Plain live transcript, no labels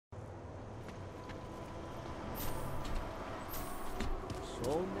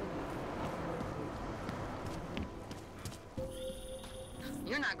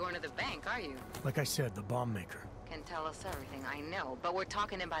You're not going to the bank, are you? Like I said, the bomb maker. Can tell us everything, I know. But we're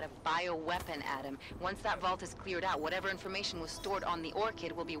talking about a bioweapon, Adam. Once that vault is cleared out, whatever information was stored on the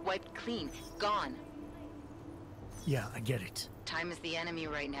Orchid will be wiped clean. Gone. Yeah, I get it. Time is the enemy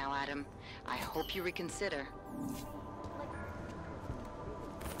right now, Adam. I hope you reconsider.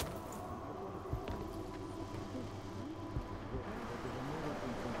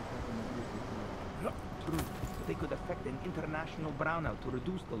 True. They could affect an international brownout to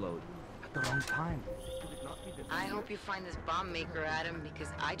reduce the load. At the wrong time. I hope you find this bomb maker, Adam, because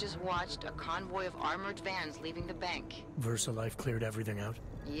I just watched a convoy of armored vans leaving the bank. VersaLife cleared everything out?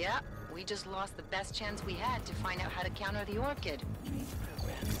 Yep, we just lost the best chance we had to find out how to counter the Orchid.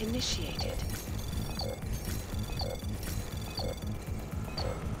 Program initiated.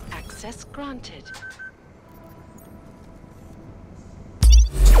 Access granted.